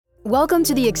Welcome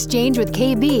to The Exchange with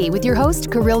KB with your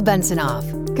host, Kirill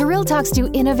Bensonov. Kirill talks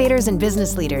to innovators and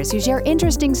business leaders who share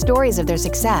interesting stories of their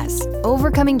success,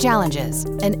 overcoming challenges,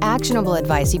 and actionable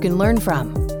advice you can learn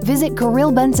from. Visit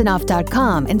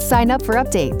KirillBensonov.com and sign up for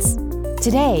updates.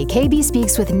 Today, KB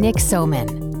speaks with Nick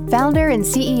Soman, founder and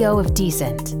CEO of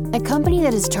Decent, a company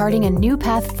that is charting a new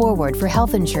path forward for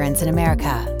health insurance in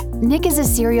America. Nick is a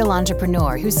serial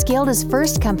entrepreneur who scaled his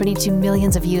first company to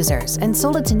millions of users and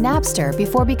sold it to Napster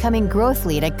before becoming growth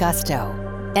lead at Gusto.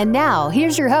 And now,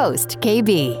 here's your host,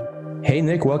 KB. Hey,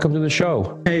 Nick, welcome to the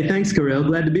show. Hey, thanks, Kirill.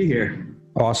 Glad to be here.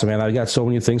 Awesome, man. I got so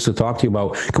many things to talk to you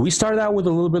about. Can we start out with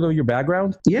a little bit of your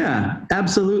background? Yeah,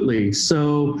 absolutely.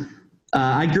 So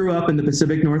I grew up in the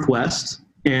Pacific Northwest,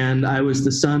 and I was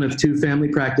the son of two family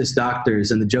practice doctors.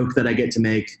 And the joke that I get to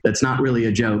make, that's not really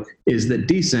a joke, is that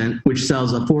Decent, which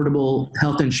sells affordable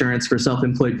health insurance for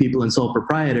self-employed people and sole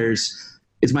proprietors,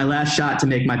 is my last shot to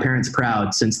make my parents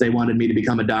proud since they wanted me to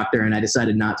become a doctor and I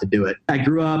decided not to do it. I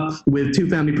grew up with two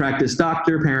family practice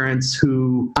doctor parents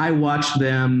who I watched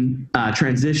them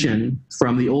transition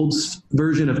from the old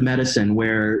version of medicine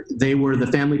where they were the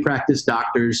family practice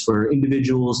doctors for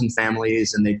individuals and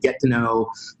families, and they'd get to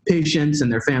know patients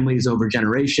and their families over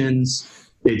generations.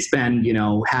 They'd spend,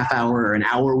 half hour or an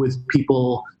hour with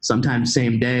people, sometimes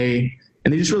same day.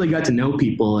 And they just really got to know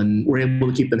people and were able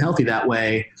to keep them healthy that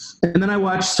way. And then I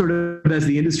watched sort of as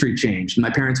the industry changed. My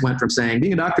parents went from saying,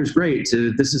 being a doctor is great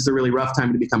to this is the really rough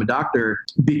time to become a doctor.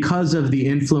 Because of the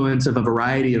influence of a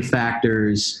variety of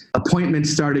factors, appointments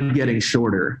started getting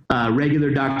shorter. Regular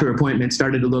doctor appointments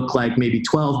started to look like maybe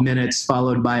 12 minutes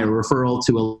followed by a referral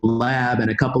to a lab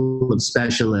and a couple of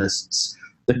specialists.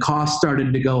 The cost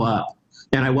started to go up.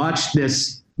 And I watched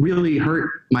this really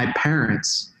hurt my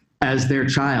parents as their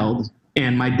child.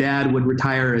 And my dad would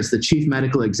retire as the chief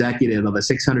medical executive of a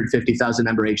 650,000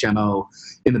 member HMO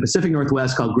in the Pacific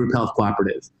Northwest called Group Health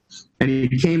Cooperative. And he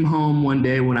came home one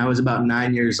day when I was about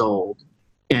 9 years old.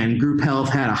 And Group Health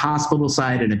had a hospital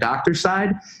side and a doctor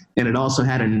side, and it also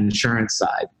had an insurance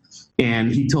side.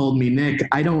 And he told me, Nick,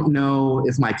 I don't know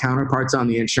if my counterparts on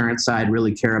the insurance side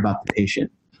really care about the patient.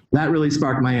 That really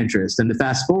sparked my interest. And to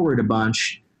fast forward a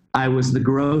bunch, I was the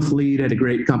growth lead at a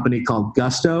great company called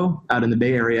Gusto out in the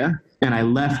Bay Area. And I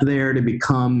left there to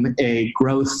become a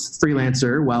growth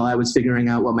freelancer while I was figuring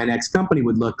out what my next company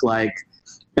would look like.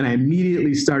 And I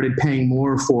immediately started paying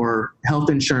more for health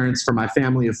insurance for my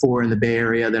family of four in the Bay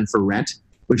Area than for rent,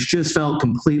 which just felt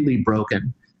completely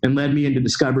broken and led me into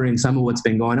discovering some of what's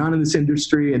been going on in this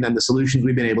industry and then the solutions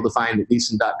we've been able to find at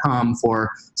Decent.com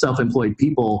for self-employed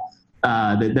people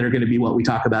that are going to be what we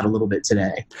talk about a little bit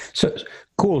today. So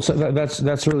cool. So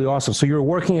that's really awesome. So you're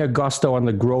working at Gusto on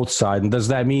the growth side. And does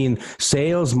that mean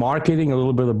sales, marketing, a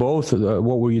little bit of both?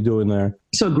 What were you doing there?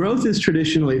 So growth is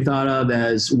traditionally thought of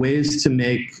as ways to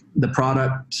make the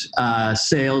product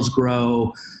sales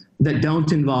grow that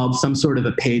don't involve some sort of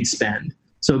a paid spend.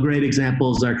 So great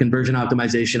examples are conversion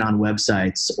optimization on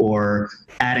websites, or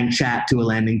adding chat to a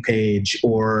landing page,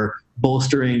 or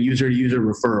bolstering user-to-user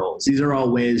referrals. These are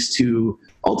all ways to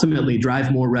ultimately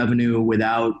drive more revenue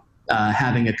without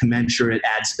having a commensurate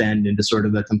ad spend into sort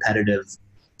of a competitive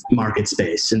market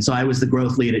space. And so I was the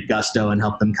growth lead at Gusto and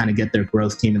helped them kind of get their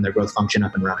growth team and their growth function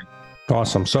up and running.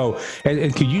 Awesome. So,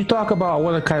 and could you talk about, I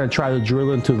want to kind of try to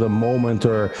drill into the moment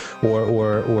or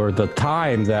the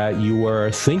time that you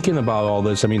were thinking about all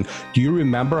this. I mean, do you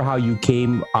remember how you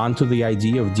came onto the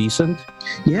idea of Decent?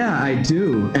 Yeah, I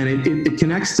do. And it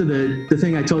connects to the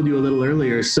thing I told you a little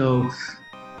earlier. So,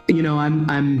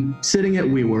 I'm sitting at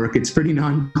WeWork. It's pretty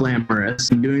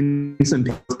non-glamorous. I'm doing some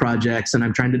projects and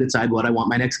I'm trying to decide what I want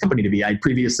my next company to be. I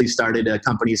previously started a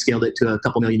company, scaled it to a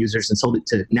couple million users and sold it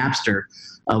to Napster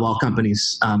of all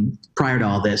companies prior to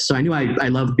all this. So I knew I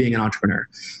loved being an entrepreneur.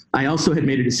 I also had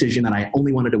made a decision that I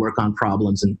only wanted to work on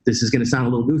problems. And this is going to sound a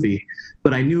little goofy,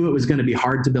 but I knew it was going to be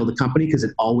hard to build a company because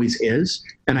it always is.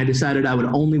 And I decided I would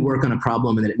only work on a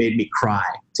problem and that it made me cry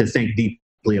to think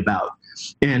deeply about.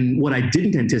 And what I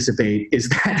didn't anticipate is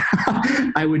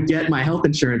that I would get my health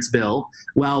insurance bill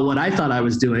while what I thought I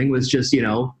was doing was just,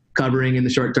 covering in the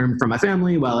short term for my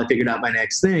family while I figured out my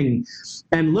next thing.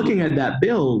 And looking at that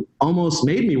bill almost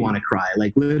made me want to cry,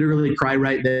 like literally cry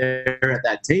right there at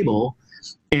that table.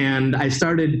 And I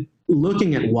started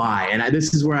looking at why. And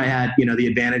this is where I had, the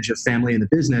advantage of family in the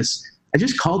business. I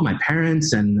just called my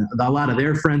parents and a lot of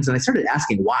their friends, and I started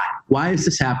asking why. Why is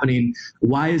this happening?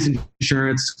 Why is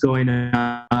insurance going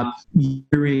up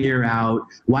year in, year out?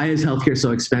 Why is healthcare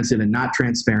so expensive and not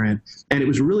transparent? And it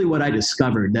was really what I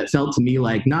discovered that felt to me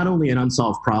like not only an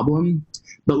unsolved problem,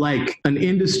 but like an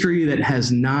industry that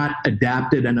has not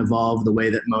adapted and evolved the way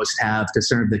that most have to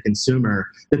serve the consumer,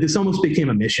 that this almost became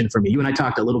a mission for me. You and I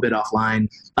talked a little bit offline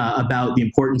about the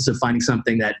importance of finding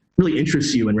something that really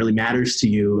interests you and really matters to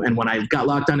you. And when I got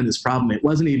locked onto this problem, it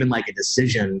wasn't even like a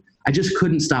decision. I just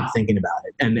couldn't stop thinking about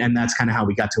it. And that's kind of how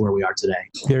we got to where we are today.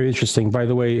 Very interesting. By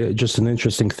the way, just an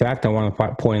interesting fact I want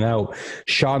to point out,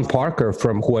 Sean Parker,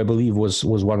 from who I believe was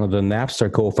one of the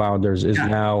Napster co-founders, is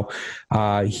now,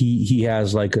 he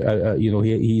has like,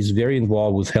 he's very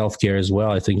involved with healthcare as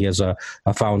well. I think he has a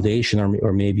foundation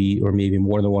or maybe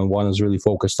more than one is really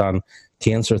focused on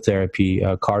cancer therapy,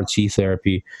 CAR T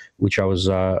therapy, which I was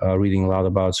reading a lot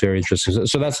about. It's very interesting.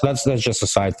 So that's just a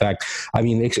side fact. I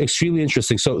mean, extremely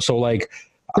interesting. So like,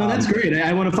 no, that's great.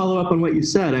 I want to follow up on what you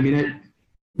said. I mean,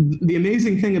 the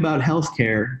amazing thing about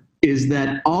healthcare is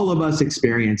that all of us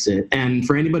experience it. And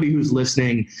for anybody who's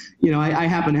listening, I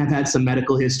happen to have had some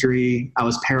medical history. I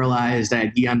was paralyzed. I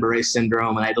had Guillain-Barré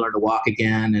syndrome, and I had to learn to walk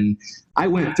again. And I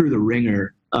went through the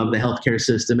ringer of the healthcare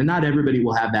system, and not everybody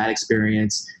will have that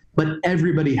experience. But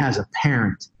everybody has a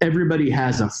parent, everybody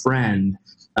has a friend,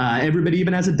 everybody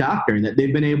even has a doctor that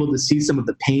they've been able to see some of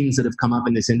the pains that have come up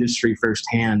in this industry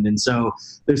firsthand. And so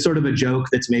there's sort of a joke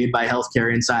that's made by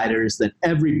healthcare insiders that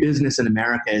every business in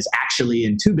America is actually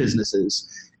in two businesses.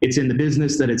 It's in the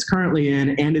business that it's currently in,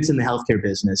 and it's in the healthcare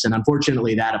business. And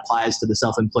unfortunately, that applies to the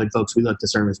self-employed folks we look to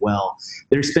serve as well.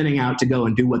 They're spinning out to go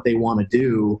and do what they want to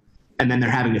do, and then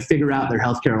they're having to figure out their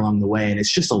healthcare along the way. And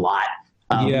it's just a lot.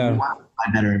 Yeah.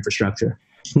 Better infrastructure.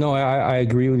 No, I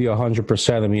agree with you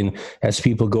 100%. I mean, as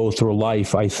people go through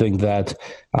life, I think that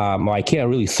I can't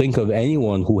really think of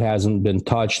anyone who hasn't been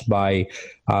touched by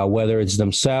whether it's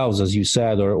themselves, as you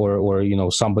said,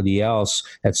 or somebody else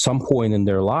at some point in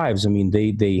their lives. I mean,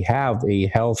 they have a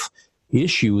health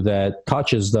issue that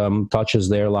touches them, touches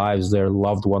their lives, their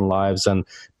loved one lives,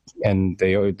 and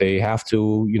they have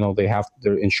to,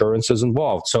 their insurance is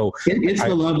involved. So it's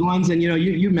the loved ones. And,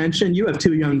 you mentioned you have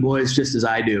two young boys just as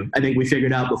I do. I think we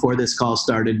figured out before this call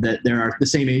started that there are the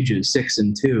same ages, 6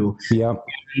 and 2. Yeah.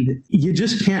 And you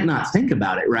just can't not think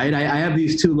about it, right? I have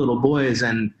these 2 little boys,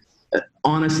 and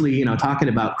honestly, talking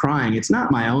about crying, it's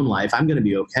not my own life. I'm going to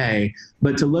be okay.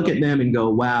 But to look at them and go,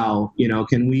 wow,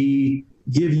 can we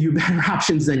give you better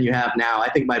options than you have now? I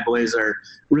think my boys are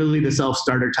really the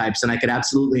self-starter types, and I could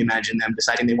absolutely imagine them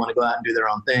deciding they want to go out and do their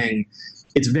own thing.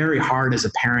 It's very hard as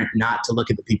a parent not to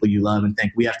look at the people you love and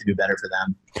think we have to do better for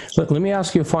them. Let me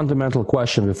ask you a fundamental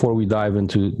question before we dive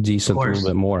into Decent a little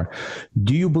bit more.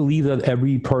 Do you believe that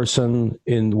every person,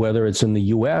 whether it's in the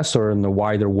U.S. or in the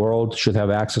wider world, should have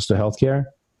access to healthcare?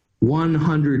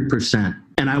 100%.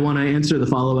 And I want to answer the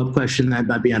follow-up question that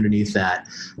might be underneath that.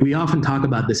 We often talk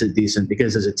about this at Decent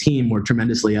because as a team, we're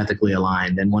tremendously ethically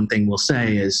aligned. And one thing we'll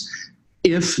say is,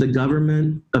 if the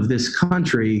government of this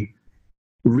country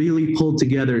really pulled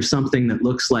together something that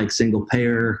looks like single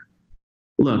payer,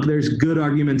 look, there's good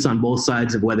arguments on both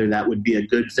sides of whether that would be a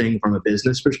good thing from a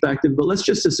business perspective, but let's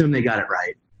just assume they got it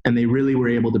right and they really were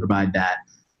able to provide that.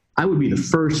 I would be the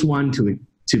first one to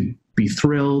be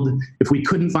thrilled. If we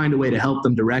couldn't find a way to help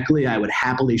them directly, I would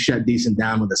happily shut Decent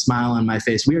down with a smile on my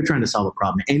face. We are trying to solve a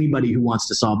problem. Anybody who wants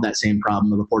to solve that same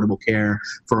problem of affordable care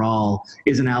for all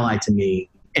is an ally to me.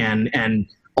 And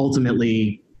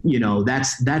ultimately,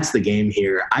 that's the game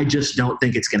here. I just don't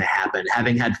think it's going to happen.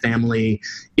 Having had family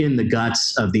in the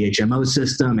guts of the HMO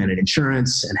system and in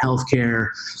insurance and healthcare,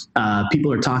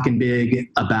 people are talking big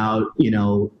about,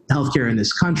 healthcare in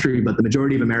this country, but the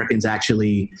majority of Americans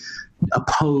actually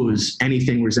oppose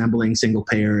anything resembling single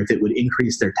payer if it would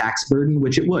increase their tax burden,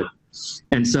 which it would.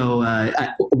 And so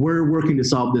we're working to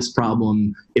solve this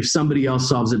problem. If somebody else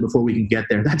solves it before we can get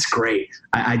there, that's great.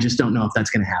 I just don't know if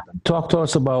that's going to happen. Talk to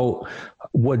us about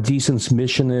what Decent's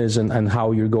mission is and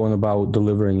how you're going about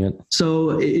delivering it.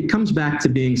 So it comes back to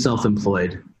being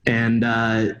self-employed. And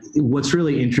what's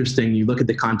really interesting, you look at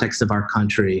the context of our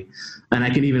country, and I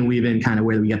can even weave in kind of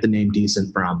where we get the name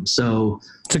Decent from. So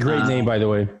it's a great name, by the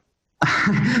way.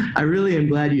 I really am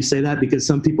glad you say that, because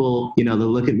some people, they'll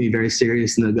look at me very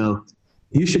serious and they'll go,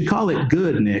 you should call it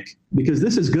good, Nick, because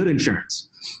this is good insurance.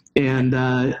 And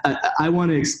I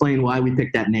want to explain why we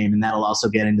picked that name, and that'll also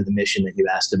get into the mission that you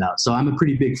asked about. So I'm a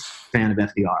pretty big fan of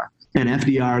FDR. And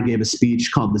FDR gave a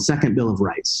speech called the Second Bill of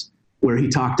Rights, where he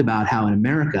talked about how in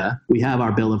America, we have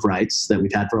our Bill of Rights that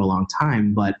we've had for a long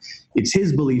time, but it's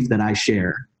his belief that I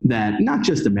share that not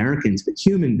just Americans, but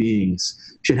human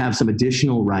beings should have some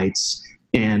additional rights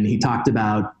And he talked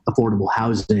about affordable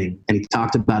housing, and he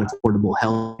talked about affordable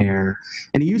health care.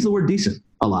 And he used the word decent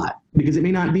a lot, because it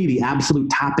may not be the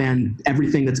absolute top end,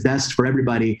 everything that's best for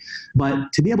everybody,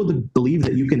 but to be able to believe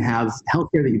that you can have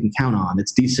healthcare that you can count on,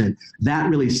 it's decent, that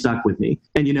really stuck with me.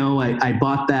 And, I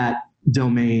bought that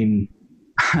domain.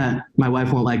 My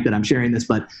wife won't like that I'm sharing this,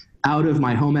 but out of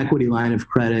my home equity line of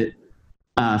credit,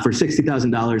 for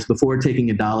 $60,000 before taking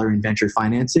 $1 in venture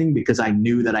financing, because I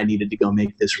knew that I needed to go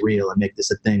make this real and make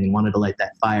this a thing, and wanted to light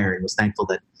that fire, and was thankful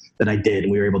that I did.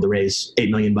 And we were able to raise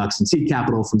 $8 million in seed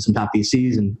capital from some top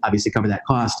VCs and obviously cover that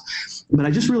cost. But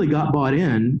I just really got bought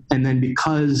in. And then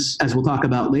because, as we'll talk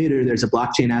about later, there's a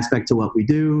blockchain aspect to what we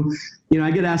do.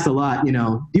 I get asked a lot,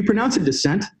 do you pronounce it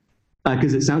Descent?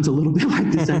 Because it sounds a little bit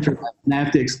like decentralized. And I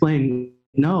have to explain,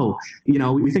 no,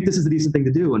 we think this is the decent thing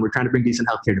to do, and we're trying to bring decent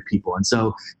healthcare to people. And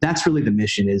so that's really the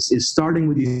mission, is starting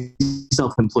with these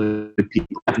self-employed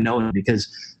people. I've known, because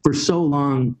for so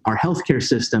long, our healthcare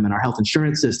system and our health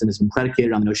insurance system has been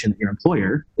predicated on the notion that your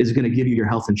employer is going to give you your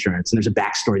health insurance. And there's a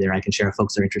backstory there I can share if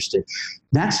folks are interested.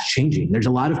 That's changing. There's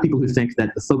a lot of people who think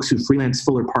that the folks who freelance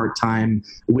full or part-time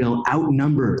will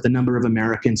outnumber the number of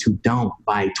Americans who don't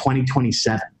by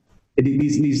 2027.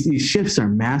 These shifts are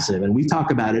massive, and we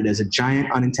talk about it as a giant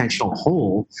unintentional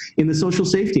hole in the social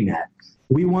safety net.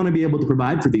 We want to be able to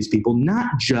provide for these people,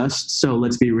 not just, so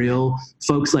let's be real,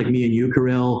 folks like me and you,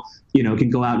 Kirill, can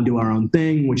go out and do our own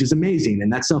thing, which is amazing,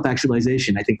 and that's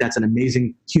self-actualization. I think that's an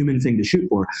amazing human thing to shoot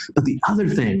for. But the other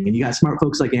thing, and you got smart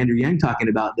folks like Andrew Yang talking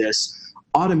about this,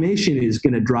 automation is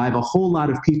going to drive a whole lot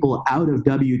of people out of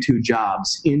W-2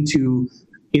 jobs into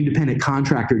independent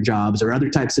contractor jobs or other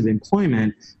types of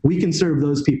employment. We can serve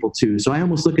those people too. So I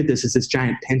almost look at this as this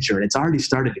giant pincher, and it's already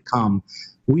started to come.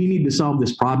 We need to solve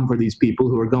this problem for these people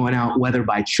who are going out, whether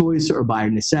by choice or by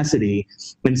necessity,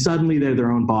 and suddenly they're their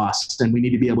own boss, and we need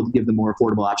to be able to give them more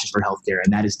affordable options for healthcare,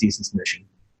 and that is Decent's mission.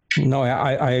 No,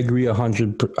 I agree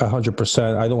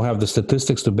 100%. I don't have the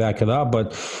statistics to back it up,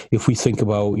 but if we think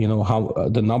about, how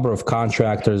the number of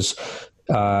contractors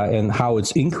and how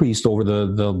it's increased over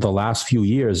the last few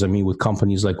years. I mean, with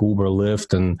companies like Uber,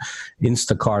 Lyft, and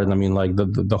Instacart, and I mean, like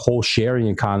the whole sharing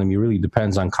economy really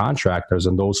depends on contractors,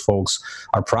 and those folks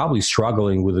are probably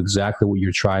struggling with exactly what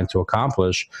you're trying to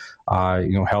accomplish.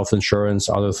 Health insurance,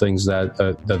 other things that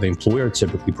the employer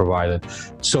typically provided.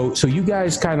 So you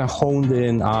guys kind of honed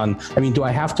in on, do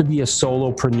I have to be a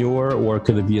solopreneur, or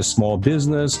could it be a small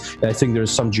business? And I think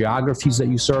there's some geographies that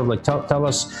you serve. Like tell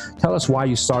us why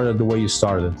you started the way you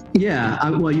started. Yeah,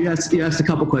 well, you asked a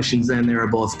couple questions then. They are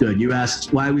both good. You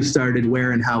asked why we started,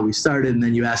 where and how we started, and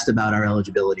then you asked about our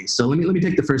eligibility. So let me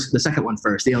take the second one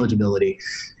first, the eligibility.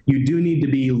 You do need to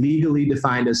be legally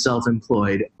defined as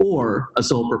self-employed or a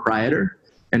sole proprietor.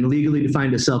 And legally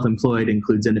defined as self-employed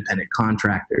includes independent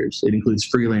contractors. It includes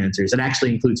freelancers. It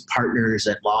actually includes partners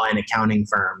at law and accounting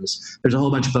firms. There's a whole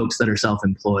bunch of folks that are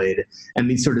self-employed. And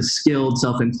these sort of skilled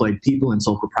self-employed people and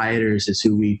sole proprietors is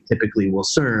who we typically will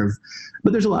serve.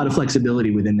 But there's a lot of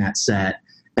flexibility within that set.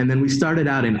 And then we started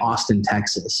out in Austin,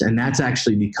 Texas. And that's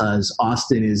actually because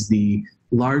Austin is the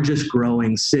largest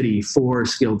growing city for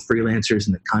skilled freelancers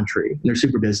in the country. They're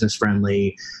super business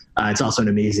friendly. It's also an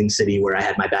amazing city where I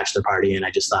had my bachelor party, and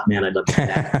I just thought, man, I'd love to do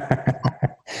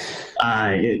that.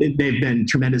 They've been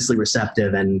tremendously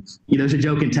receptive, and there's a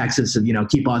joke in Texas of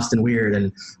keep Austin weird,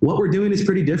 and what we're doing is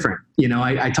pretty different.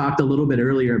 I talked a little bit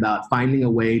earlier about finding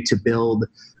a way to build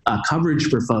coverage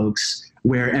for folks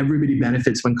where everybody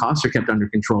benefits when costs are kept under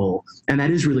control. And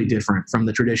that is really different from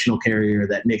the traditional carrier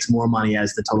that makes more money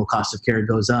as the total cost of care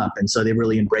goes up. And so they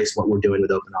really embrace what we're doing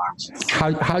with open arms.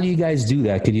 How do you guys do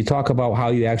that? Could you talk about how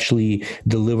you actually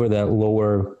deliver that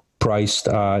lower priced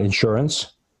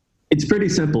insurance? It's pretty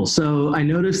simple. So I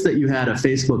noticed that you had a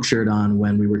Facebook shirt on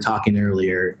when we were talking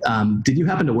earlier. Did you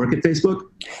happen to work at Facebook?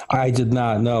 I did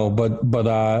not, no, but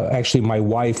actually my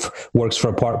wife works for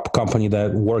a company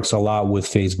that works a lot with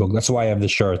Facebook. That's why I have the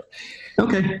shirt.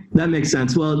 Okay, that makes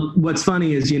sense. Well, what's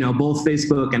funny is, both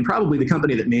Facebook and probably the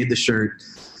company that made the shirt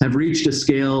have reached a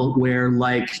scale where,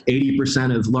 like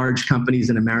 80% of large companies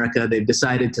in America, they've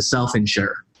decided to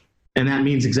self-insure. And that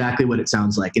means exactly what it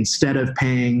sounds like. Instead of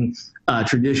paying a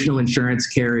traditional insurance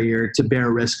carrier to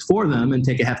bear risk for them and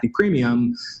take a hefty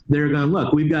premium, they're going,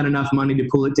 look, we've got enough money to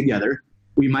pull it together.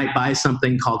 We might buy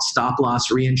something called stop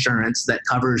loss reinsurance that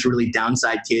covers really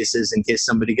downside cases in case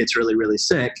somebody gets really, really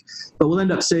sick, but we'll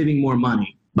end up saving more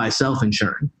money by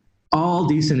self-insuring. All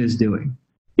Decent is doing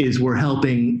is we're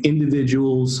helping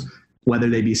individuals, whether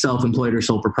they be self-employed or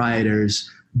sole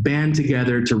proprietors, band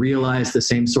together to realize the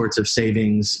same sorts of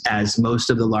savings as most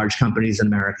of the large companies in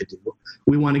America do.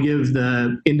 We want to give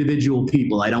the individual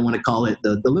people, I don't want to call it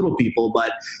the little people,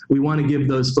 but we want to give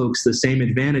those folks the same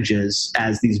advantages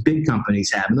as these big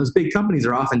companies have. And those big companies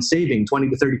are often saving 20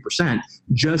 to 30%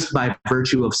 just by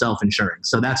virtue of self-insuring.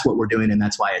 So that's what we're doing, and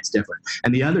that's why it's different.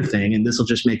 And the other thing, and this will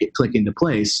just make it click into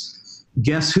place,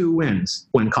 guess who wins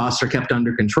when costs are kept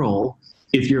under control?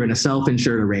 If you're in a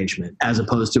self-insured arrangement, as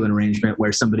opposed to an arrangement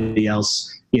where somebody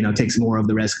else, takes more of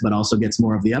the risk, but also gets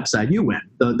more of the upside, you win.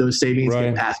 Those savings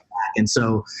get passed back. And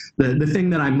so the thing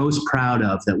that I'm most proud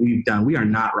of that we've done, we are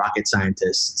not rocket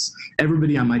scientists.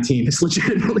 Everybody on my team is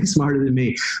legitimately smarter than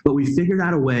me, but we figured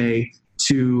out a way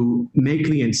to make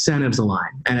the incentives align.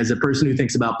 And as a person who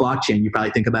thinks about blockchain, you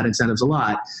probably think about incentives a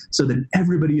lot, so that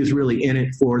everybody is really in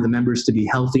it for the members to be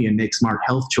healthy and make smart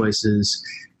health choices.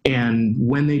 And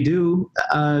when they do,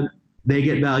 they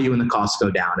get value and the costs go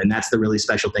down. And that's the really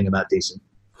special thing about Decent.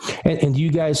 And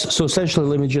you guys, so essentially,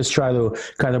 let me just try to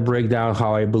kind of break down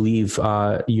how I believe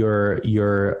the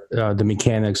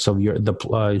mechanics of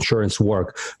the insurance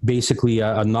work. Basically,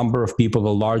 a number of people,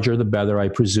 the larger the better, I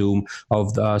presume,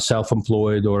 of the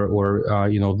self-employed or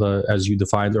as you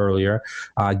defined earlier,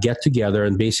 get together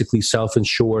and basically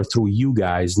self-insure through you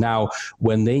guys. Now,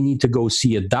 when they need to go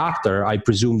see a doctor, I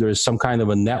presume there's some kind of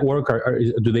a network, or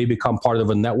do they become part of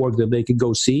a network that they could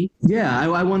go see? Yeah,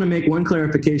 I want to make one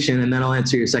clarification, and then I'll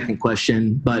answer your second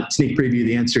question, but sneak preview,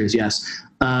 the answer is yes.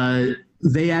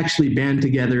 They actually band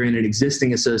together in an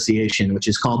existing association, which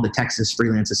is called the Texas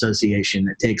Freelance Association,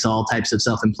 that takes all types of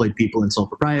self-employed people and sole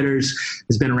proprietors.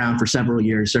 Has been around for several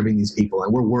years serving these people,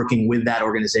 and we're working with that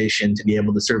organization to be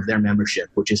able to serve their membership,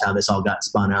 which is how this all got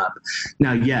spun up.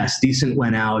 Now, yes, Decent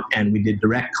went out and we did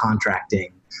direct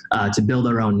contracting to build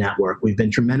our own network. We've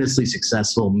been tremendously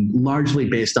successful, largely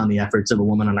based on the efforts of a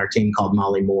woman on our team called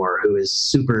Molly Moore, who is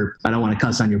super, I don't want to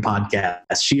cuss on your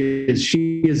podcast.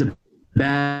 She is a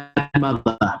bad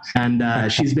mother, and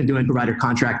she's been doing provider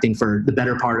contracting for the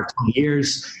better part of 20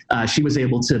 years. She was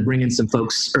able to bring in some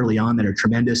folks early on that are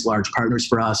tremendous large partners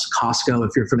for us. Costco,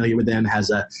 if you're familiar with them, has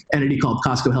an entity called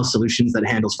Costco Health Solutions that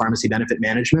handles pharmacy benefit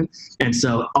management. And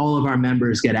so all of our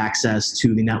members get access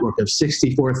to the network of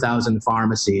 64,000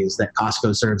 pharmacies that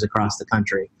Costco serves across the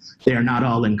country. They are not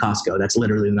all in Costco. That's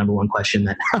literally the number one question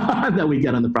that that we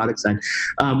get on the product side.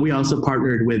 We also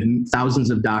partnered with thousands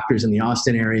of doctors in the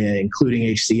Austin area, including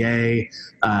HCA,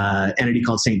 entity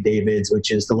called St. David's,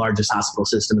 which is the largest hospital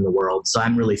system in the world. So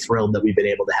I'm really thrilled that we've been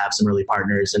able to have some early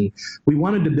partners. And we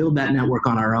wanted to build that network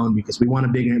on our own because we want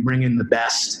to bring in the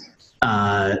best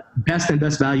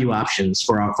value options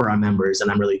for our members.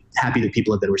 And I'm really happy that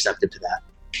people have been receptive to that.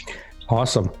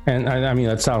 Awesome. And I mean,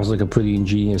 that sounds like a pretty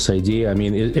ingenious idea. I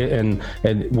mean,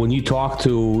 and when you talk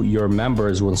to your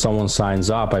members, when someone signs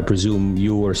up, I presume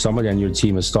you or somebody on your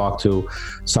team has talked to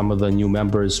some of the new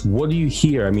members. What do you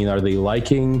hear? I mean, are they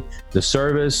liking the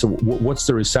service? What's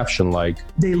the reception like?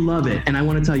 They love it. And I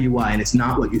want to tell you why, and it's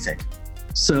not what you think.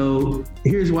 So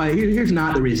here's why. Here's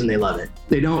not the reason they love it.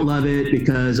 They don't love it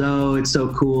because, oh, it's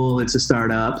so cool, it's a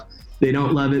startup. They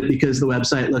don't love it because the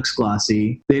website looks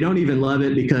glossy. They don't even love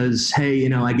it because, hey,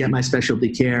 I get my specialty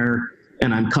care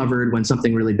and I'm covered when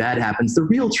something really bad happens. The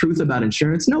real truth about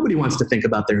insurance, nobody wants to think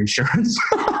about their insurance,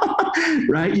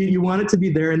 right? You want it to be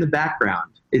there in the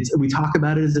background. We talk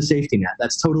about it as a safety net.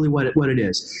 That's totally what it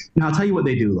is. Now, I'll tell you what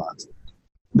they do love.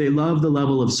 They love the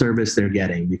level of service they're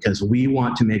getting because we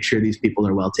want to make sure these people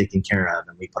are well taken care of.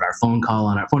 And we put our phone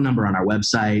number on our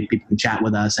website. People can chat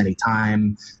with us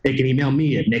anytime. They can email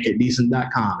me at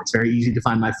nick@decent.com. It's very easy to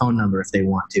find my phone number if they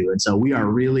want to. And so we are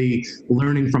really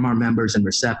learning from our members and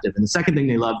receptive. And the second thing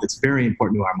they love that's very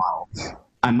important to our model,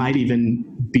 I might even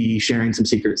be sharing some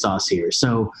secret sauce here.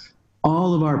 So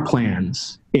all of our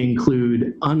plans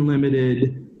include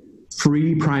unlimited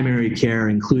free primary care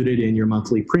included in your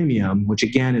monthly premium, which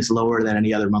again is lower than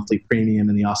any other monthly premium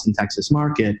in the Austin, Texas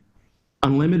market,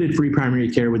 unlimited free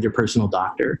primary care with your personal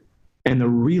doctor. And the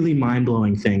really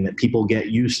mind-blowing thing that people get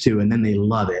used to and then they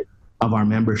love it of our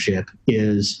membership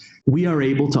is we are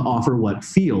able to offer what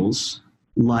feels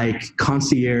like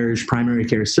concierge primary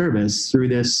care service through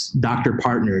this doctor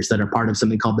partners that are part of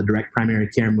something called the direct primary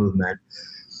care movement.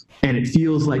 And it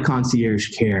feels like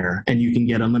concierge care, and you can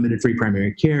get unlimited free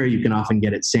primary care. You can often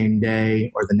get it same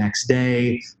day or the next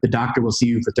day. The doctor will see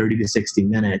you for 30 to 60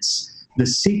 minutes. The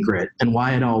secret and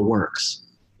why it all works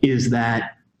is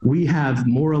that we have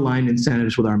more aligned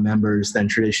incentives with our members than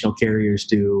traditional carriers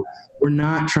do. We're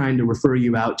not trying to refer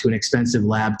you out to an expensive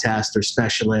lab test or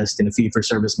specialist in a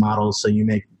fee-for-service model so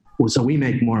we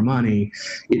make more money.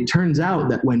 It turns out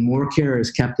that when more care is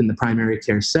kept in the primary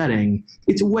care setting,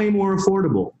 it's way more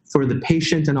affordable for the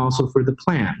patient and also for the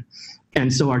plan.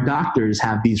 And so our doctors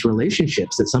have these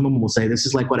relationships that some of them will say, this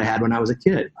is like what I had when I was a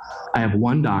kid. I have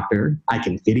one doctor. I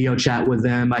can video chat with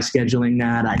them by scheduling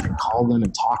that. I can call them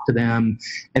and talk to them.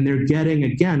 And they're getting,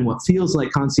 again, what feels like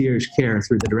concierge care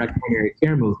through the direct primary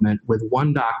care movement with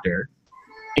one doctor.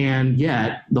 And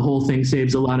yet the whole thing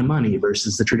saves a lot of money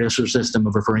versus the traditional system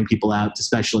of referring people out to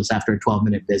specialists after a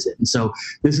 12-minute visit. And so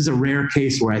this is a rare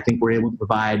case where I think we're able to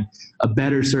provide a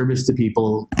better service to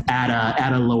people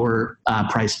at a lower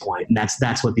price point. And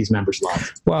that's what these members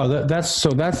love. Wow,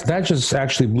 that just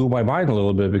actually blew my mind a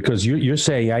little bit, because you're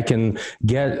saying I can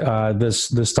get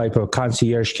this type of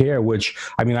concierge care, which,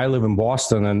 I mean, I live in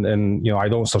Boston, and I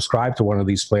don't subscribe to one of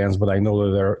these plans, but I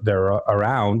know that they're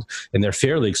around, and they're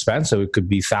fairly expensive. It could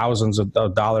be thousands of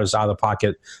dollars out of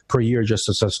pocket per year just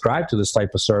to subscribe to this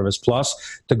type of service.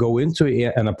 Plus, to go into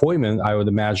an appointment, I would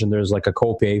imagine there's like a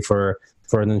copay for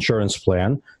an insurance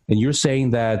plan. And you're saying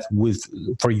that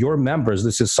for your members,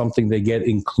 this is something they get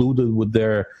included with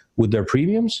their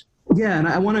premiums? Yeah, and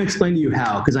I want to explain to you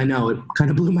how, because I know it kind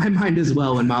of blew my mind as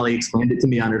well when Molly explained it to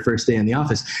me on her first day in the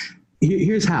office.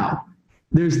 Here's how.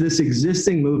 There's this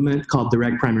existing movement called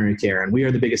direct primary care, and we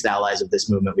are the biggest allies of this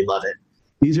movement. We love it.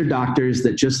 These are doctors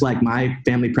that, just like my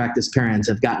family practice parents,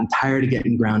 have gotten tired of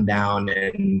getting ground down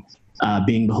and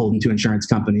being beholden to insurance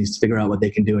companies to figure out what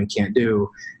they can do and can't do.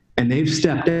 And they've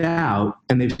stepped out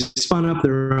and they've spun up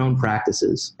their own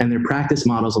practices, and their practice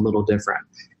model is a little different.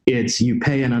 It's you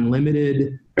pay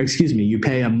you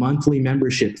pay a monthly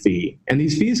membership fee. And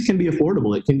these fees can be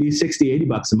affordable. It can be $60,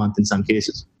 $80 a month in some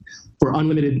cases for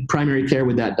unlimited primary care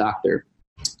with that doctor.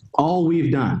 All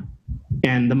we've done,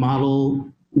 and the model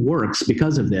works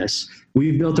because of this,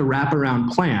 we've built a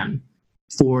wraparound plan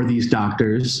for these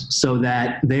doctors so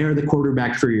that they are the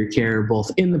quarterback for your care, both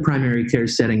in the primary care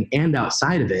setting and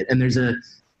outside of it. And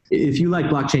if you like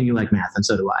blockchain, you like math, and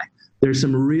so do I. There's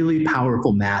some really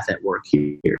powerful math at work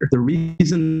here. The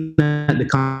reason that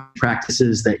the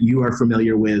practices that you are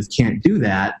familiar with can't do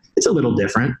that, it's a little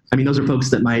different. I mean, those are folks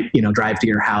that might, drive to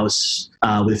your house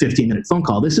with a 15-minute phone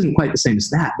call. This isn't quite the same as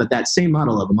that, but that same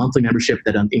model of a monthly membership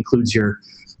that includes your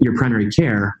primary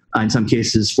care, in some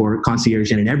cases for concierge,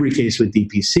 and in every case with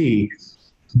DPC,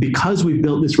 because we've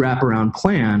built this wraparound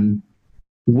plan,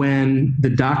 when the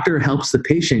doctor helps the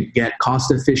patient get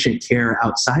cost-efficient care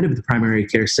outside of the primary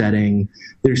care setting,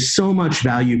 there's so much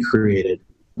value created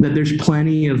that there's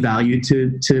plenty of value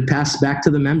to pass back to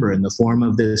the member in the form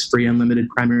of this free unlimited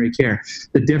primary care.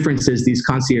 The difference is these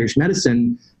concierge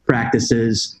medicine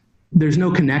practices, there's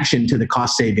no connection to the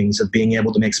cost savings of being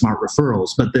able to make smart referrals.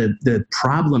 But the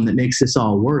problem that makes this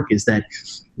all work is that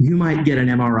you might get an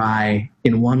MRI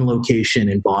in one location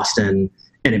in Boston,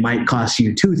 and it might cost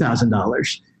you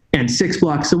 $2,000. And 6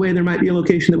 blocks away, there might be a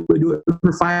location that would do it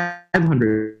for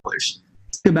 $500.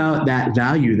 Think about that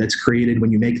value that's created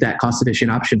when you make that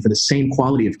cost-efficient option for the same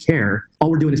quality of care.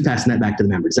 All we're doing is passing that back to the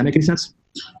members. Does that make any sense?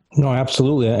 No,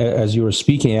 absolutely. As you were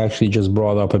speaking, I actually just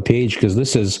brought up a page, because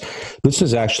this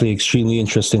is actually extremely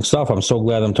interesting stuff. I'm so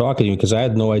glad I'm talking to you, because I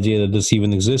had no idea that this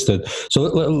even existed. So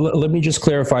let me just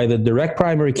clarify the direct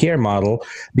primary care model,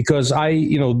 because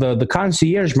the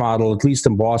concierge model, at least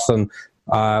in Boston,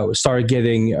 started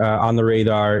getting on the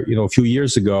radar, a few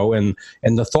years ago. And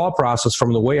the thought process,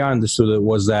 from the way I understood it,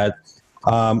 was that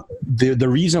the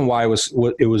reason why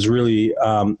it was really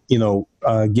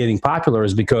getting popular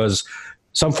is because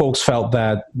some folks felt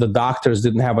that the doctors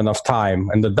didn't have enough time,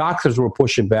 and the doctors were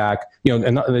pushing back,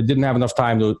 and they didn't have enough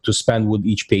time to spend with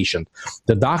each patient.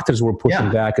 The doctors were pushing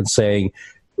back and saying,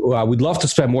 well, we'd love to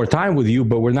spend more time with you,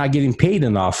 but we're not getting paid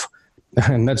enough.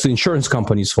 And that's the insurance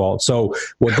company's fault. So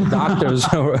what the doctors,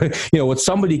 what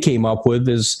somebody came up with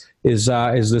is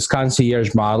this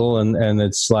concierge model. And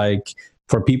it's like,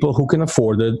 for people who can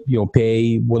afford it,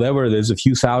 pay whatever it is, a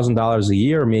few $1,000s a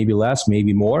year, maybe less,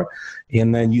 maybe more.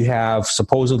 And then you have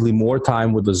supposedly more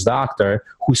time with this doctor,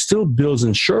 who still bills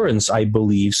insurance, I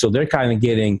believe. So they're kind of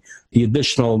getting the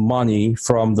additional money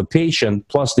from the patient,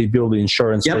 plus they bill the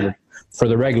insurance for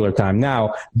the regular time.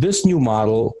 Now, this new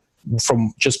model,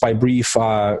 from just by brief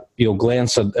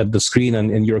glance at the screen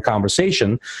and in your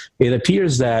conversation, it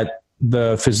appears that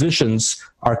the physicians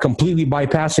are completely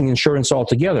bypassing insurance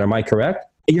altogether. Am I correct?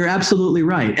 You're absolutely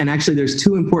right. And actually, there's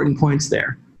 2 important points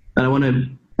there, and I want to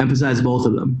emphasize both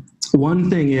of them. One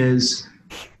thing is,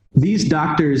 these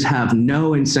doctors have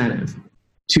no incentive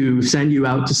to send you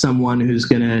out to someone who's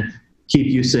going to keep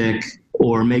you sick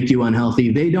or make you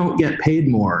unhealthy. They don't get paid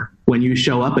more when you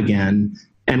show up again.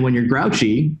 And when you're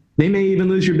grouchy, they may even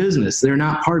lose your business. They're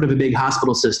not part of a big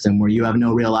hospital system where you have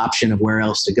no real option of where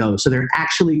else to go. So they're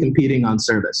actually competing on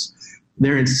service.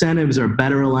 Their incentives are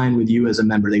better aligned with you as a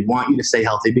member. They want you to stay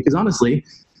healthy because honestly,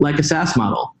 like a SaaS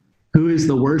model, who is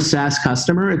the worst SaaS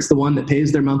customer? It's the one that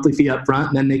pays their monthly fee up front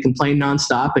and then they complain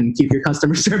nonstop and keep your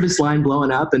customer service line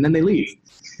blowing up and then they leave.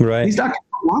 Right. These doctors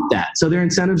don't want that. So their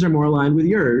incentives are more aligned with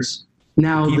yours.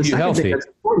 Now, the second thing that's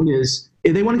important is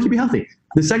they want to keep you healthy.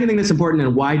 The second thing that's important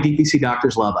and why DPC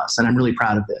doctors love us, and I'm really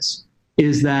proud of this,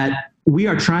 is that we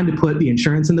are trying to put the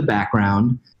insurance in the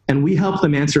background and we help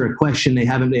them answer a question they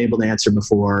haven't been able to answer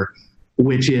before,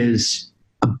 which is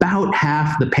about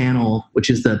half the panel, which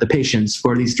is the patients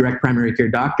for these direct primary care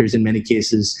doctors in many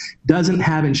cases, doesn't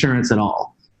have insurance at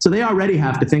all. So they already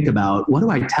have to think about, what do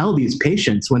I tell these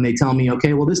patients when they tell me,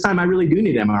 okay, well, this time I really do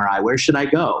need MRI. Where should I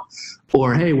go?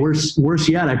 Or, hey, worse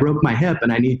yet, I broke my hip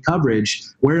and I need coverage.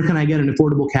 Where can I get an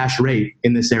affordable cash rate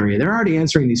in this area? They're already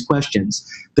answering these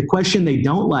questions. The question they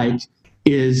don't like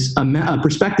is a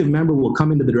prospective member will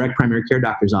come into the direct primary care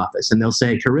doctor's office and they'll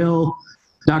say,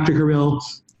 Dr. Kirill,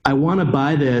 I want to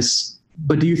buy this,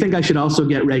 but do you think I should also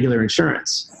get regular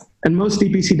insurance? And most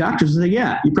DPC doctors will say,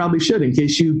 yeah, you probably should in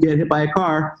case you get hit by a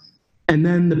car. And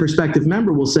then the prospective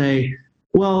member will say,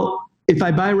 well, if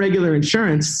I buy regular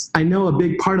insurance, I know a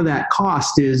big part of that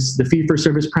cost is the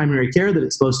fee-for-service primary care that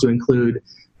it's supposed to include.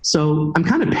 So I'm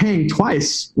kind of paying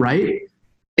twice, right?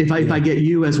 If I get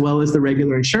you as well as the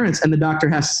regular insurance. And the doctor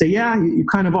has to say, yeah, you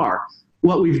kind of are.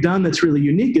 What we've done that's really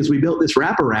unique is we built this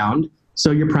wraparound.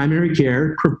 So your primary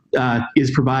care is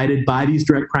provided by these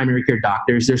direct primary care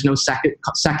doctors. There's no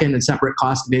second and separate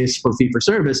cost base for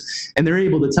fee-for-service. And they're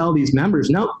able to tell these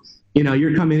members, nope,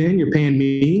 you're coming in, you're paying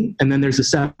me, and then there's a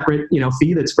separate,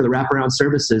 fee that's for the wraparound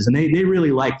services. And they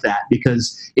really like that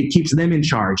because it keeps them in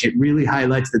charge. It really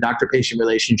highlights the doctor-patient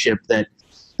relationship that,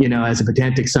 as a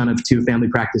pedantic son of two family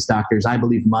practice doctors, I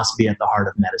believe must be at the heart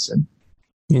of medicine.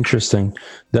 Interesting.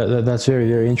 That's very,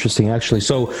 very interesting, actually.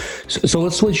 So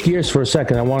let's switch gears for a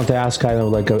second. I wanted to ask kind of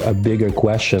like a bigger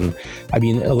question. I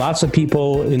mean, lots of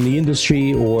people in the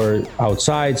industry or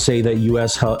outside say that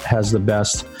U.S. has the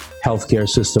best healthcare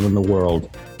system in the world.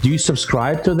 Do you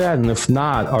subscribe to that? And if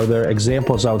not, are there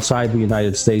examples outside the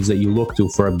United States that you look to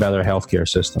for a better healthcare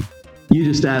system? You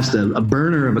just asked a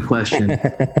burner of a question.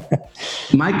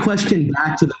 My question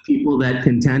back to the people that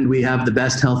contend we have the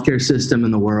best healthcare system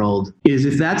in the world is,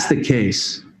 if that's the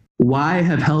case, why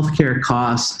have healthcare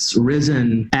costs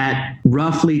risen at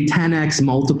roughly 10x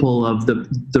multiple of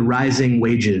the rising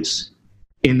wages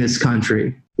in this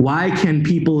country? Why can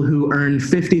people who earn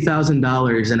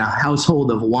 $50,000 in a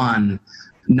household of one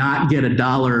not get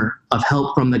 $1 of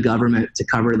help from the government to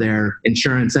cover their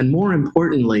insurance? And more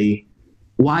importantly,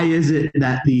 why is it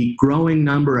that the growing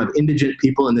number of indigent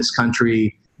people in this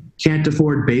country can't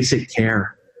afford basic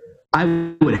care?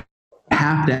 I would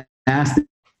have to ask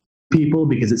people,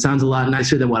 because it sounds a lot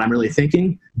nicer than what I'm really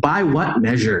thinking, by what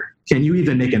measure can you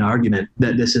even make an argument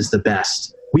that this is the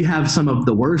best? We have some of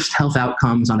the worst health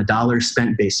outcomes on a dollar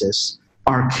spent basis.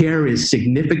 Our care is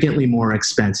significantly more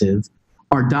expensive.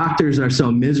 Our doctors are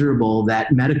so miserable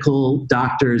that medical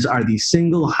doctors are the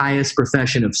single highest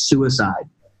profession of suicide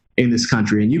in this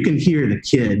country. And you can hear the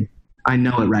kid, I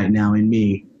know it right now in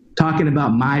me, talking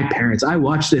about my parents. I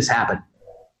watched this happen.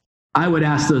 I would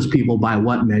ask those people, by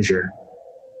what measure?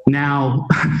 Now,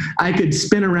 I could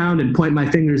spin around and point my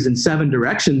fingers in 7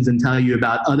 directions and tell you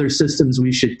about other systems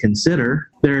we should consider.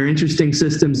 There are interesting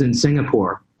systems in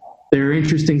Singapore. There are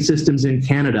interesting systems in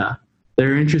Canada.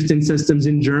 There are interesting systems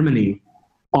in Germany.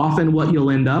 Often what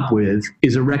you'll end up with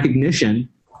is a recognition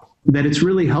that it's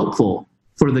really helpful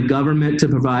for the government to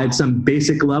provide some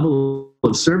basic level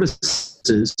of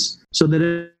services so that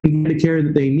it can get the care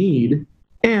that they need,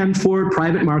 and for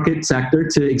private market sector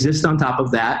to exist on top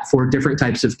of that for different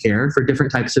types of care, for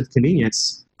different types of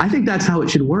convenience. I think that's how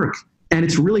it should work. And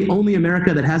it's really only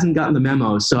America that hasn't gotten the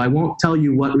memo, so I won't tell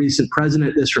you what recent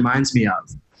president this reminds me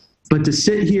of. But to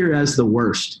sit here as the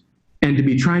worst and to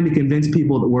be trying to convince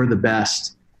people that we're the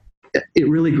best, it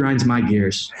really grinds my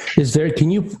gears.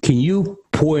 Can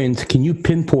you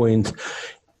pinpoint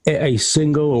a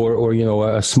single or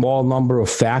a small number of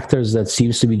factors that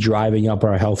seems to be driving up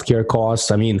our healthcare costs?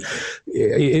 I mean,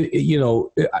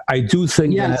 I do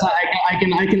think. Yes,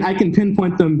 I can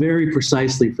pinpoint them very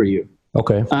precisely for you.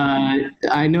 Okay.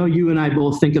 I know you and I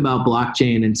both think about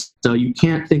blockchain, and so you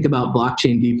can't think about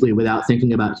blockchain deeply without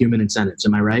thinking about human incentives.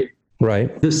 Am I right?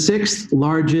 Right. The 6th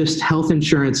largest health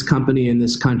insurance company in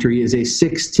this country is a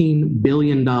 $16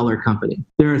 billion company.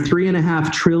 There are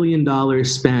 $3.5 trillion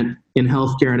spent in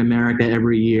healthcare in America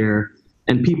every year,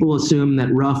 and people assume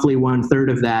that roughly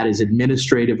 1/3 of that is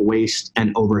administrative waste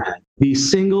and overhead. The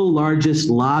single largest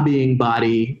lobbying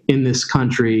body in this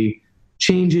country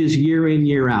changes year in,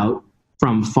 year out,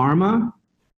 from pharma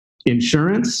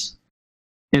insurance,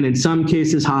 and in some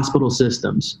cases, hospital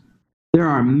systems. There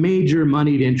are major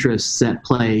moneyed interests at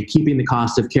play, keeping the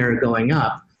cost of care going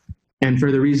up. And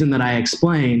for the reason that I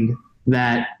explained,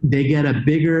 that they get a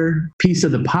bigger piece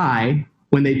of the pie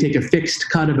when they take a fixed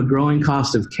cut of a growing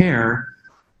cost of care,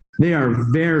 they are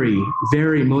very,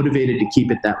 very motivated to keep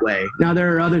it that way. Now,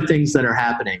 there are other things that are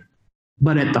happening,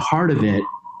 but at the heart of it,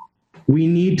 we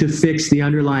need to fix the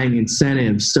underlying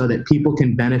incentives so that people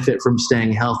can benefit from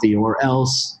staying healthy, or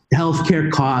else healthcare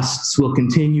costs will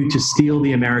continue to steal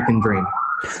the American dream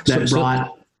that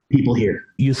brought people here.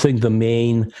 You think the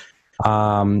main,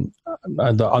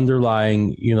 the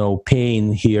underlying,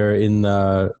 pain here in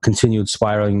the continued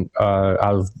spiraling out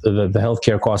of the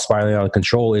healthcare costs spiraling out of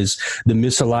control is the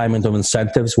misalignment of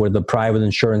incentives, where the private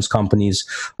insurance companies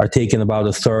are taking about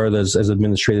a third as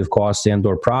administrative costs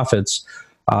and/or profits,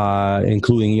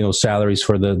 including salaries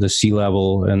for the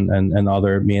C-level and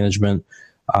other management.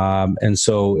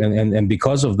 And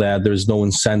because of that, there's no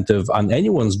incentive on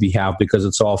anyone's behalf, because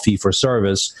it's all fee for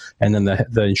service, and then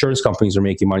the insurance companies are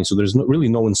making money. So there's really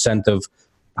no incentive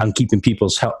on keeping people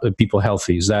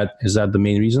healthy. Is that the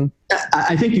main reason?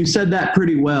 I think you said that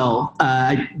pretty well.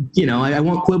 I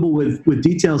won't quibble with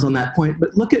details on that point,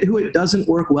 but look at who it doesn't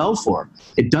work well for.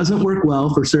 It doesn't work well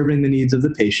for serving the needs of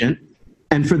the patient.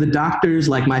 And for the doctors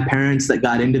like my parents that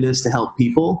got into this to help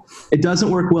people, it doesn't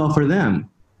work well for them.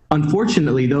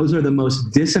 Unfortunately, those are the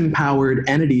most disempowered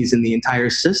entities in the entire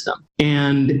system.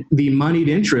 And the moneyed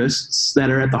interests that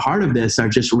are at the heart of this are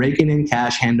just raking in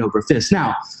cash hand over fist.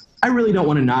 Now, I really don't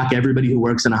want to knock everybody who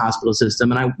works in a hospital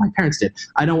system, and my parents did.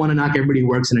 I don't want to knock everybody who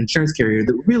works in an insurance carrier.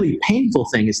 The really painful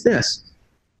thing is this.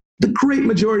 The great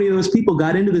majority of those people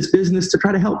got into this business to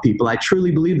try to help people. I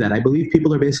truly believe that. I believe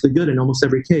people are basically good in almost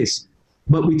every case.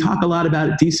 But we talk a lot about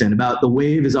it decent, about the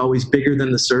wave is always bigger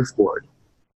than the surfboard.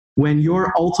 When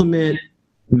your ultimate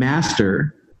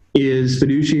master is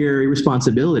fiduciary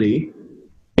responsibility,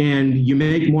 and you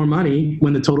make more money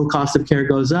when the total cost of care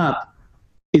goes up,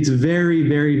 it's very,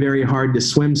 very, very hard to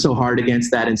swim so hard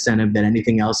against that incentive that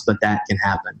anything else but that can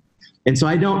happen. And so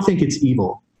I don't think it's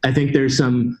evil. I think there's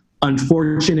some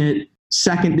unfortunate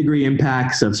second-degree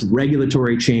impacts of some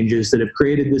regulatory changes that have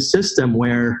created this system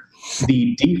where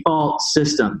the default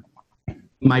system,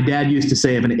 my dad used to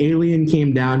say, if an alien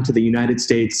came down to the United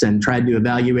States and tried to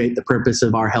evaluate the purpose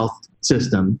of our health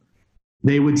system,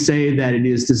 they would say that it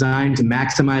is designed to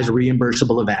maximize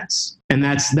reimbursable events. And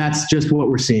that's just what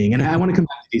we're seeing. And I want to come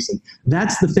back to decent.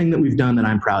 That's the thing that we've done that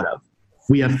I'm proud of.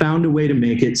 We have found a way to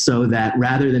make it so that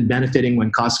rather than benefiting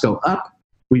when costs go up,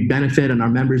 we benefit and our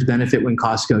members benefit when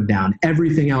costs go down.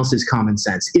 Everything else is common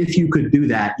sense. If you could do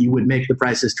that, you would make the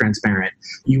prices transparent.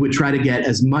 You would try to get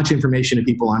as much information to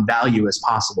people on value as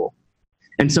possible.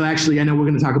 And so actually, I know we're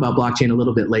going to talk about blockchain a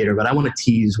little bit later, but I want to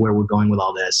tease where we're going with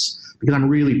all this because I'm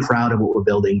really proud of what we're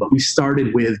building. But we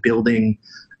started with building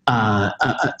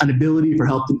an ability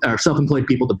for self-employed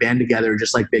people to band together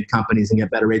just like big companies and get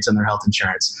better rates on their health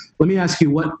insurance. Let me ask you,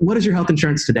 what is your health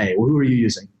insurance today? Who are you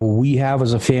using? We have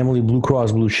as a family Blue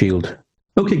Cross Blue Shield.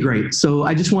 Okay, great. So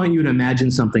I just want you to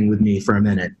imagine something with me for a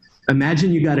minute.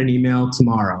 Imagine you got an email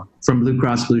tomorrow from Blue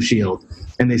Cross Blue Shield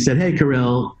and they said, hey,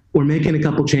 Kirill, we're making a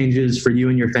couple changes for you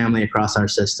and your family across our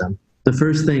system. The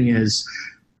first thing is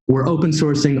we're open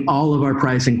sourcing all of our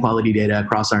price and quality data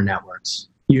across our networks.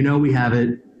 You know we have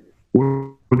it.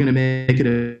 We're going to make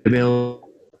it available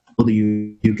to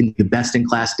you. You can get the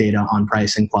best-in-class data on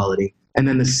price and quality. And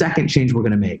then the second change we're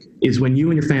going to make is when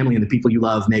you and your family and the people you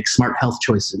love make smart health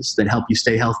choices that help you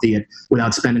stay healthy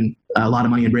without spending a lot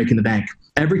of money and breaking the bank.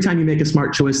 Every time you make a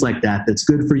smart choice like that, that's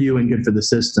good for you and good for the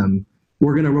system,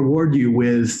 we're going to reward you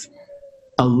with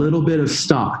a little bit of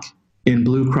stock in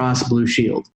Blue Cross Blue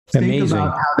Shield. Amazing. Think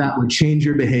about how that would change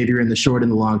your behavior in the short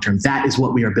and the long term. That is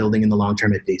what we are building in the long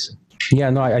term at Decent.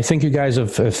 Yeah, no, I think you guys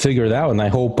have figured out, and I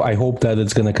hope that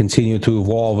it's going to continue to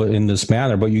evolve in this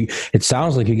manner. But it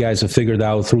sounds like you guys have figured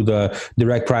out through the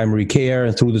direct primary care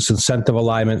and through this incentive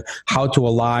alignment how to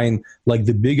align like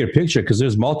the bigger picture, because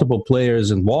there's multiple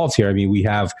players involved here. I mean, we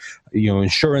have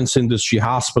insurance industry,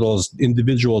 hospitals,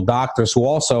 individual doctors who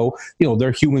also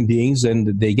they're human beings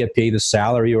and they get paid a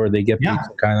salary or they get paid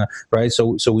kind of right.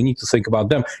 So we need to think about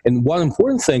them. And one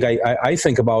important thing I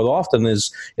think about often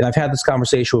is, and I've had this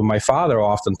conversation with my father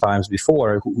oftentimes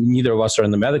before, neither of us are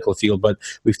in the medical field, but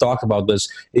we've talked about this,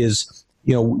 is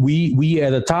we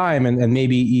at a time, and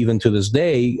maybe even to this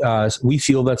day, we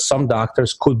feel that some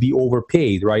doctors could be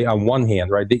overpaid, right? On one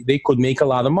hand, right? They could make a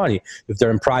lot of money if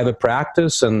they're in private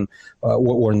practice and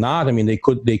or not. I mean, they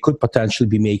could potentially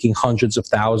be making hundreds of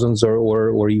thousands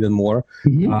or even more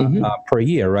per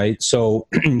year, right? So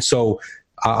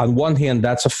on one hand,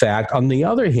 that's a fact. On the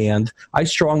other hand, I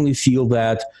strongly feel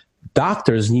that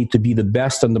doctors need to be the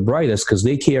best and the brightest because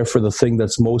they care for the thing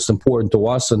that's most important to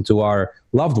us and to our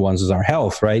loved ones, is our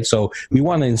health, right? So we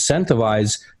want to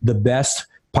incentivize the best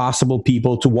possible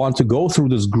people to want to go through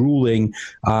this grueling,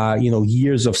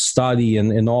 years of study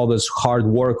and all this hard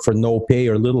work for no pay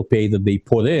or little pay that they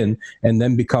put in, and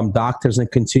then become doctors and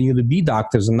continue to be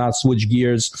doctors and not switch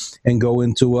gears and go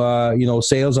into,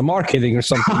 sales and marketing or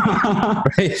something.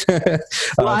 Right?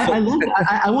 Well,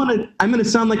 I'm going to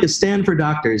sound like a stand for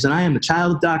doctors, and I am a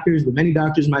child of doctors with many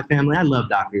doctors in my family. I love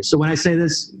doctors. So when I say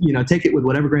this, take it with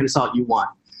whatever grain of salt you want.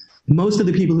 Most of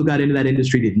the people who got into that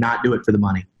industry did not do it for the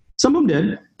money. Some of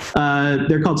them did.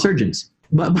 They're called surgeons.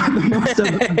 But most of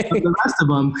the rest of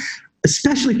them,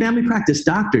 especially family practice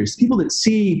doctors, people that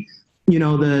see,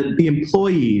 the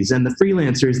employees and the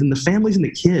freelancers and the families and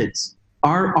the kids,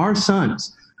 our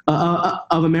sons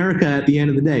of America at the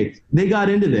end of the day, they got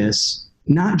into this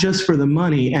not just for the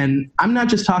money. And I'm not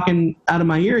just talking out of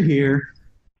my ear here.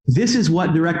 This is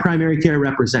what direct primary care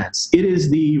represents. It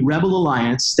is the Rebel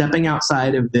Alliance stepping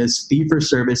outside of this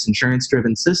fee-for-service,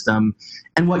 insurance-driven system.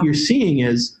 And what you're seeing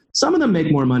is some of them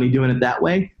make more money doing it that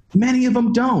way. Many of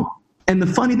them don't. And the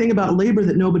funny thing about labor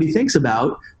that nobody thinks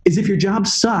about is if your job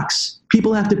sucks,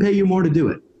 people have to pay you more to do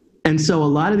it. And so a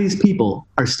lot of these people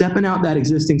are stepping out that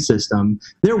existing system.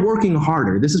 They're working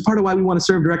harder. This is part of why we want to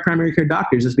serve direct primary care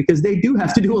doctors, is because they do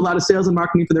have to do a lot of sales and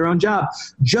marketing for their own job.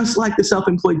 Just like the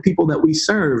self-employed people that we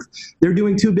serve, they're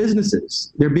doing two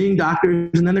businesses. They're being doctors,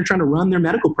 and then they're trying to run their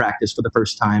medical practice for the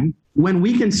first time. When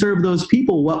we can serve those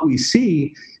people, what we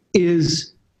see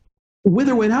is, with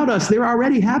or without us, they're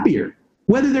already happier.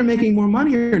 Whether they're making more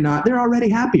money or not, they're already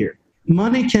happier.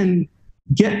 Money can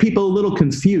get people a little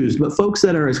confused, but folks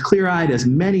that are as clear-eyed as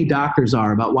many doctors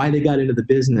are about why they got into the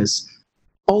business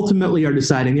ultimately are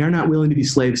deciding they are not willing to be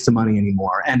slaves to money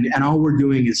anymore. And all we're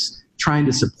doing is trying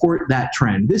to support that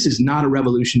trend. This is not a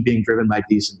revolution being driven by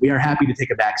decent. We are happy to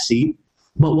take a back seat.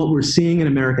 But what we're seeing in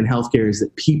American healthcare is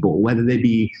that people, whether they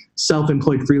be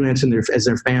self-employed freelance as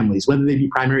their families, whether they be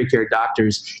primary care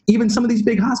doctors, even some of these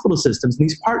big hospital systems and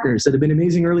these partners that have been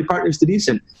amazing early partners to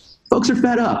Decent, folks are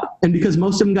fed up. And because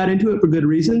most of them got into it for good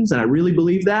reasons, and I really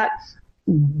believe that,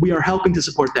 we are helping to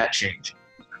support that change.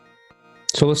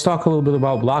 So let's talk a little bit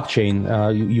about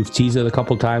blockchain. You've teased it a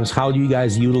couple of times. How do you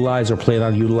guys utilize or plan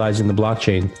on utilizing the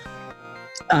blockchain?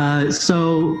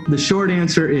 So the short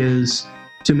answer is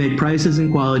to make prices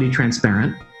and quality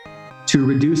transparent, to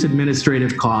reduce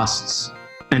administrative costs,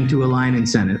 and to align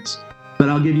incentives. But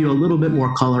I'll give you a little bit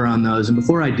more color on those. And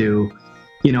before I do,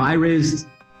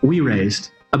 we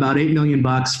raised about $8 million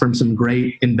from some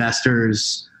great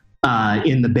investors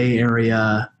in the Bay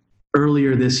Area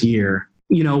earlier this year.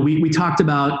 We talked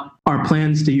about our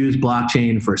plans to use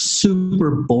blockchain for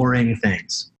super boring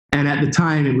things. And at the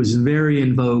time, it was very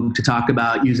in vogue to talk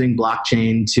about using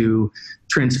blockchain to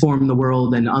transform the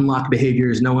world and unlock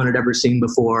behaviors no one had ever seen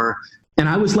before. And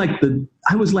I was like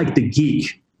the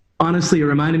geek. Honestly, it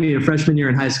reminded me of freshman year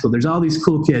in high school. There's all these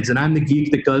cool kids, and I'm the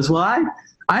geek that goes, well,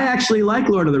 I actually like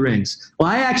Lord of the Rings. Well,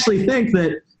 I actually think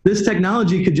that this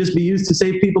technology could just be used to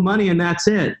save people money, and that's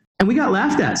it. And we got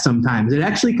laughed at sometimes. It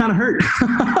actually kind of hurt,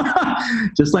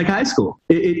 just like high school.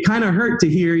 It kind of hurt to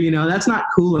hear, that's not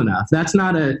cool enough. That's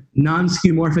not a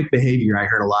non-skeuomorphic behavior, I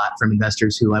heard a lot from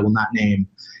investors who I will not name.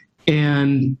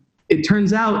 And it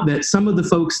turns out that some of the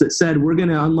folks that said we're going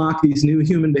to unlock these new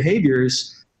human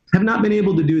behaviors have not been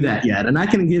able to do that yet. And I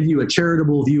can give you a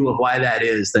charitable view of why that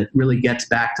is, that really gets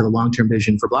back to the long-term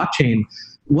vision for blockchain.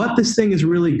 What this thing is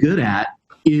really good at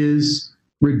is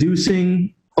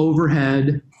reducing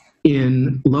overhead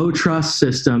in low trust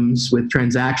systems with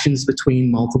transactions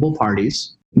between multiple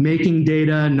parties, making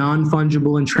data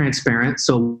non-fungible and transparent.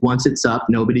 So once it's up,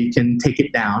 nobody can take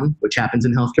it down, which happens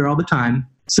in healthcare all the time.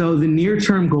 So the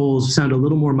near-term goals sound a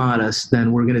little more modest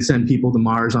than we're going to send people to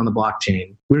Mars on the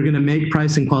blockchain. We're going to make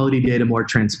price and quality data more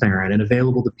transparent and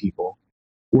available to people.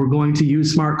 We're going to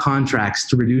use smart contracts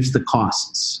to reduce the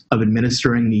costs of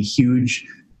administering the huge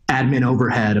admin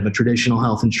overhead of a traditional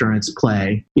health insurance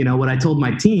play. What I told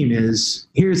my team is,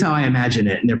 here's how I imagine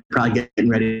it. And they're probably getting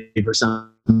ready for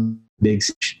some big,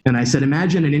 and I said,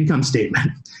 imagine an income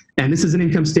statement. And this is an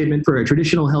income statement for a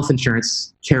traditional health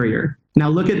insurance carrier. Now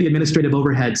look at the administrative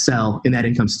overhead cell in that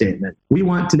income statement. We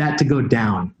want that to go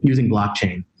down using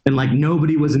blockchain. And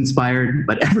nobody was inspired,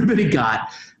 but everybody got,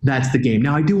 that's the game.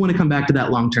 Now I do want to come back to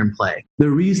that long-term play. The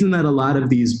reason that a lot of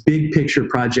these big picture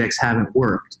projects haven't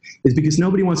worked is because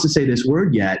nobody wants to say this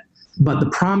word yet, but the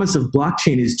promise of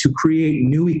blockchain is to create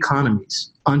new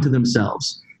economies unto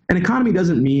themselves. An economy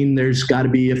doesn't mean there's got to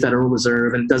be a Federal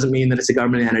Reserve, and it doesn't mean that it's a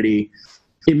government entity.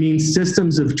 It means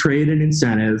systems of trade and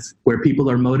incentive where people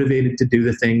are motivated to do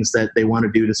the things that they want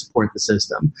to do to support the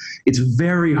system. It's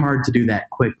very hard to do that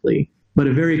quickly, but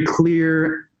a very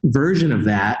clear version of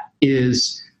that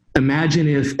is, imagine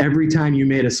if every time you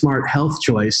made a smart health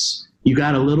choice, you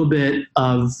got a little bit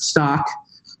of stock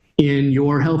in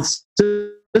your health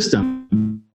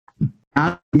system.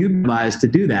 How you advise to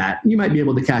do that, you might be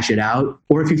able to cash it out.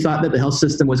 Or if you thought that the health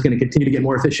system was going to continue to get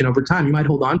more efficient over time, you might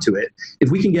hold on to it.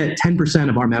 If we can get 10%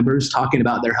 of our members talking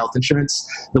about their health insurance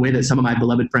the way that some of my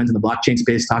beloved friends in the blockchain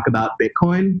space talk about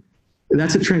Bitcoin,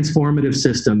 that's a transformative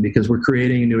system because we're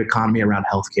creating a new economy around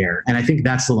healthcare. And I think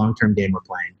that's the long-term game we're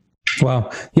playing.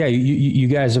 Well, yeah, you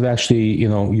guys have actually,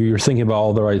 you're thinking about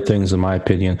all the right things, in my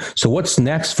opinion. So what's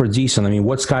next for Decent? I mean,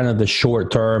 what's kind of the short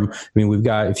term? I mean, we've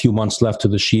got a few months left to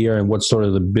this year, and what's sort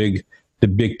of the big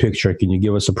picture? Can you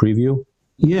give us a preview?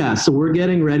 Yeah, so we're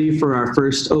getting ready for our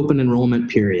first open enrollment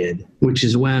period, which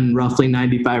is when roughly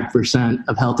 95%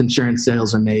 of health insurance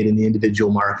sales are made in the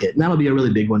individual market. And that'll be a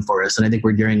really big one for us, and I think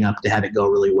we're gearing up to have it go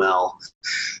really well.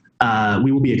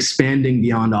 We will be expanding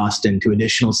beyond Austin to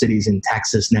additional cities in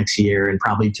Texas next year and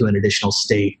probably to an additional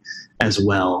state as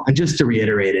well. And just to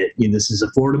reiterate it, this is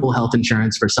affordable health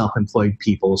insurance for self-employed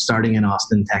people starting in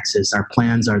Austin, Texas. Our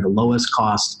plans are the lowest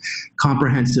cost,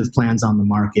 comprehensive plans on the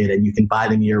market, and you can buy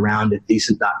them year-round at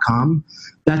decent.com.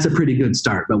 That's a pretty good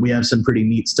start, but we have some pretty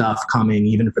neat stuff coming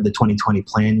even for the 2020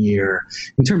 plan year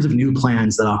in terms of new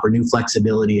plans that offer new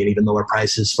flexibility and even lower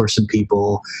prices for some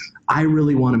people. I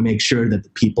really want to make sure that the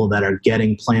people that are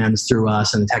getting plans through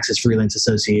us and the Texas Freelance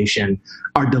Association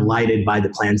are delighted by the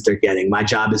plans they're getting. My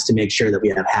job is to make sure that we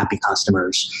have happy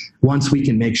customers. Once we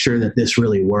can make sure that this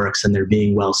really works and they're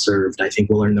being well served, I think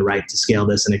we'll earn the right to scale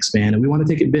this and expand. And we want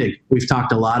to take it big. We've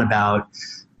talked a lot about,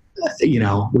 we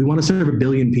want to serve 1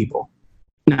 billion people.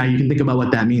 Now you can think about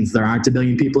what that means. There aren't 1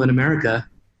 billion people in America.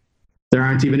 There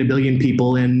aren't even 1 billion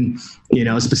people in,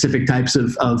 specific types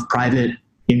of private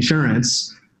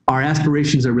insurance. Our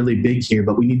aspirations are really big here,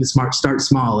 but we need to start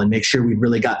small and make sure we've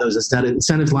really got those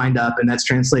incentives lined up, and that's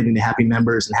translating to happy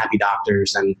members and happy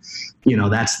doctors. And,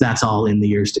 that's all in the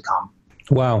years to come.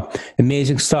 Wow.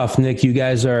 Amazing stuff, Nick. You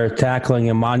guys are tackling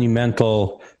a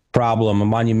monumental problem, a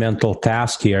monumental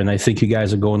task here, and I think you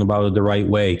guys are going about it the right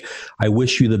way. I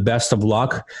wish you the best of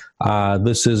luck.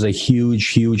 This is a huge,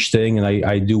 huge thing, and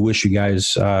I do wish you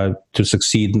guys to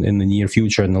succeed in the near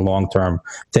future, in the long term.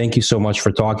 Thank you so much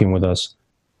for talking with us.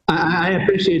 I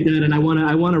appreciate that, and I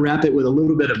want to wrap it with a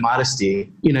little bit of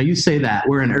modesty. You say that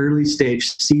we're an early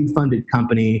stage seed-funded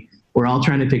company. We're all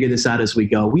trying to figure this out as we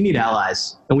go. We need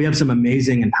allies, and we have some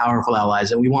amazing and powerful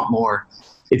allies, and we want more.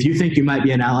 If you think you might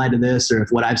be an ally to this, or if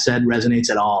what I've said resonates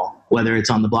at all, whether it's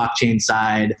on the blockchain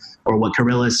side or what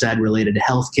Kirill has said related to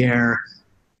healthcare,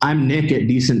 I'm Nick at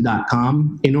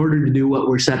decent.com. In order to do what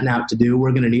we're setting out to do,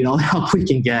 we're going to need all the help we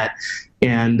can get.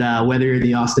 And whether you're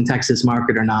the Austin, Texas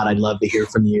market or not, I'd love to hear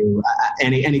from you.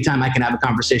 Anytime I can have a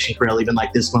conversation, Kirill, even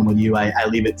like this one with you, I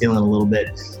leave it feeling a little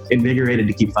bit invigorated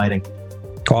to keep fighting.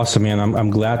 Awesome, man. I'm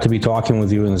glad to be talking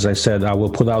with you. And as I said, I will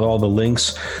put out all the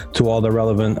links to all the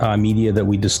relevant media that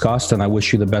we discussed. And I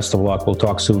wish you the best of luck. We'll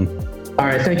talk soon. All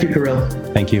right. Thank you, Kirill.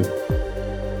 Thank you.